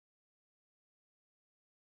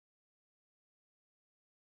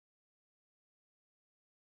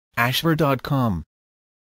ashver.com.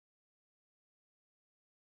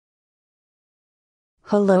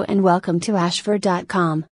 Hello and welcome to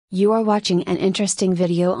ashver.com. You are watching an interesting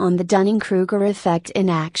video on the Dunning-Kruger effect in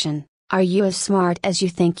action. Are you as smart as you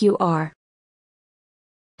think you are?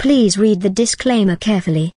 Please read the disclaimer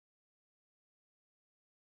carefully.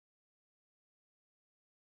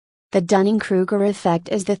 The Dunning-Kruger effect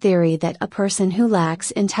is the theory that a person who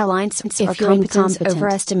lacks intelligence or competence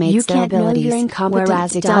overestimates their abilities,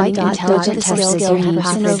 whereas intelligent skills or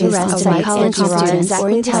person overestimates competence or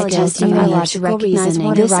intelligence or logical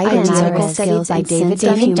reasoning. This identical study by David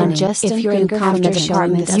Dunning and Justin Kruger from the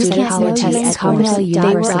Department of Psychology at Cornell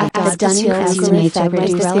University. The Dunning-Kruger effect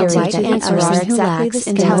is the theory that a person who lacks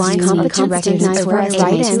intelligence to recognize or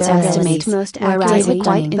overestimate most accurately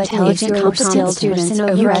quite intelligent competent students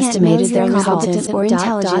overestimate their competence or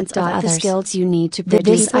intelligence of others. Skills you need to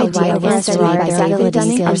produce this idea was studied by David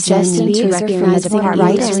Dunning and Justin Kruger from the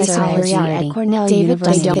Department of Psychology at Cornell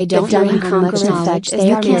University. They don't know how much knowledge is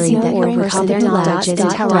the theory that a person who lacks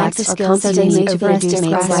intellects or competence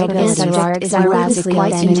overestimates right answer are exactly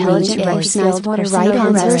quite intelligent or skilled or right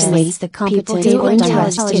answers. The competence or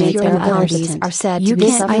intelligence of others are said to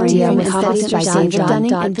be idea was studied by David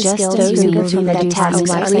Dunning and Justin Kruger from the Department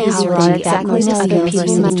of Psychology at Cornell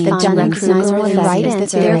University. The Dunning-Kruger right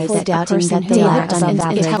answer therefore doubting that they lack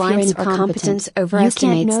intelligence or competence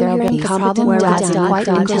overestimates their ability. Whereas quite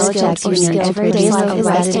intelligent or skilled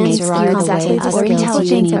overestimates the or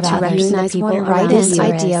intelligence of others. People right answer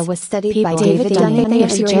idea was studied by David Dunning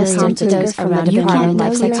and Justin Kruger from the Department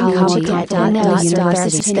of Psychology at Cornell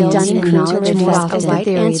University. The Dunning-Kruger was the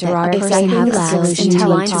theory that a person who lacks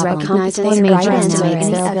intelligence or competence overestimates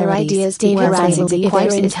their other ideas. Whereas a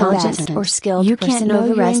quite intelligent or skilled person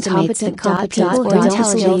overestimates the competent or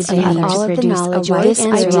intelligence of all of the knowledge or this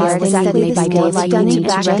idea was studied by David Dunning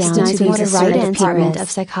and Justin Kruger from the Department of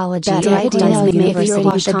Psychology at Cornell University.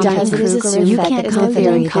 The Dunning-Kruger effect is the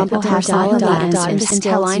theory that a person who lacks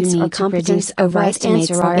intelligence or competence overestimates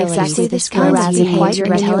exactly this whereas a quite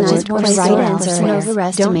intelligent or right answer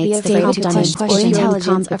overestimates the competence or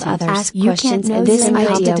intelligence of others. You can't know this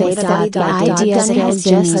idea was studied by David Dunning and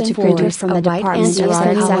Justin Kruger from the Department of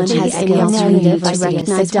Psychology at Cornell University.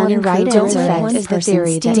 The right answer effect is the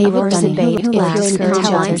theory that a person who lacks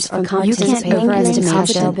intelligence or competence overestimates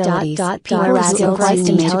their abilities, whereas a quite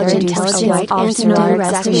intelligent right answer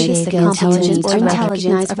overestimates the intelligence or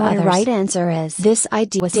intelligence of others. The right answer is this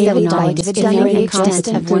idea was studied by David Dunning and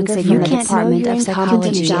Justin Kruger from the Department of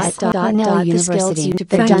Psychology at Cornell University. The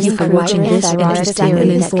Dunning-Kruger effect is the theory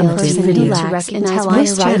that a person who lacks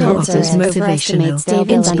intelligence or right answer overestimates their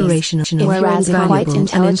abilities, whereas a quite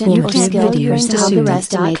intelligent or skilled person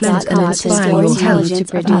overestimates competence or intelligence to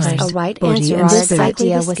produce a right answer. This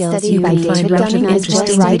idea was studied by David Dunning and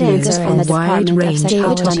Justin right answer from the Department of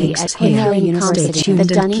Psychology at Cornell University. The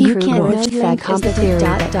Dunning-Kruger effect is the theory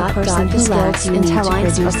that a person who lacks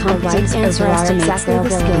intelligence or competence overestimates their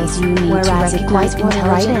abilities, whereas a quite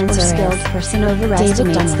intelligent or skilled person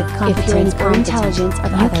overestimates the competence or intelligence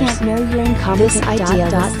of others. You can't know you're incompetent. This idea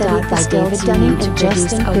was studied by David Dunning and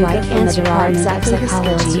Justin Kruger from the Department of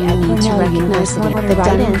Psychology at Cornell University. The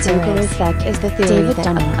right answer effect is the theory that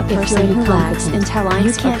a person who lacks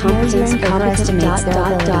intelligence or competence overestimates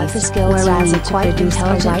their abilities, whereas a quite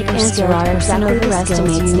intelligent or skilled person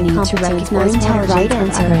overestimates the need to recognize the right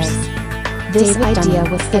answers. This idea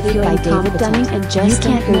was studied by David Dunning and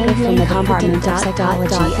Justin Kruger from the Department of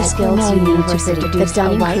Psychology at Cornell University. The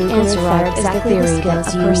Dunning-Kruger effect is the theory that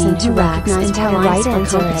a person who lacks intelligence or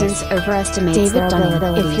competence overestimates their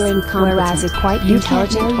abilities, whereas a quite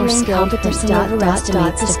intelligent or skilled person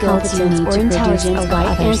overestimates the competence or intelligence of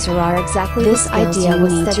others. This idea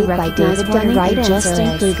was studied by David Dunning and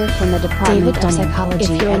Justin Kruger from the Department of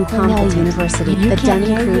Psychology at Cornell University. The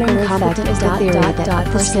Dunning-Kruger effect is the theory that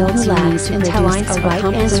a person who lacks intelligence or right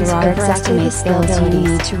answer overestimates the ability you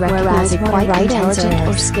need to recognize a quite intelligent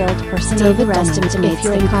or skilled person overestimates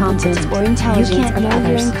the competence or intelligence of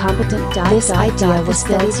others. This idea was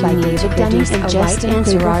studied by David Dunning and Justin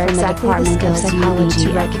Kruger from the Department of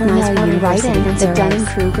Psychology at Cornell University. The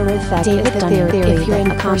Dunning-Kruger effect is the theory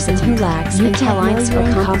that a person who lacks intelligence or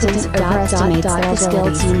competence overestimates the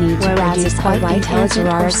skills you need to produce a quite intelligent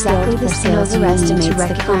or skilled person overestimates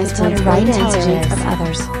the competence or right answer of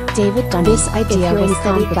others. David Dunning. This idea was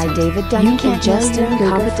studied by David Dunning and Justin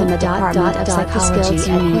Kruger from the Department of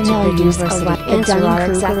Psychology at Cornell University. The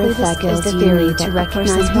Dunning-Kruger effect is the theory to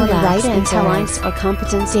recognize more right intelligence or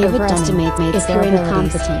competence overestimates their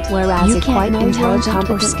abilities, whereas a quite intelligent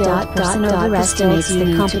or skilled person overestimates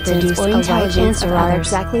the competence or intelligence of others.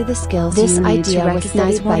 Exactly the skills this idea was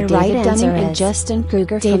studied by David Dunning and Justin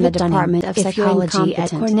Kruger from the Department of Psychology at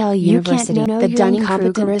Cornell University. The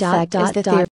Dunning-Kruger effect is the theory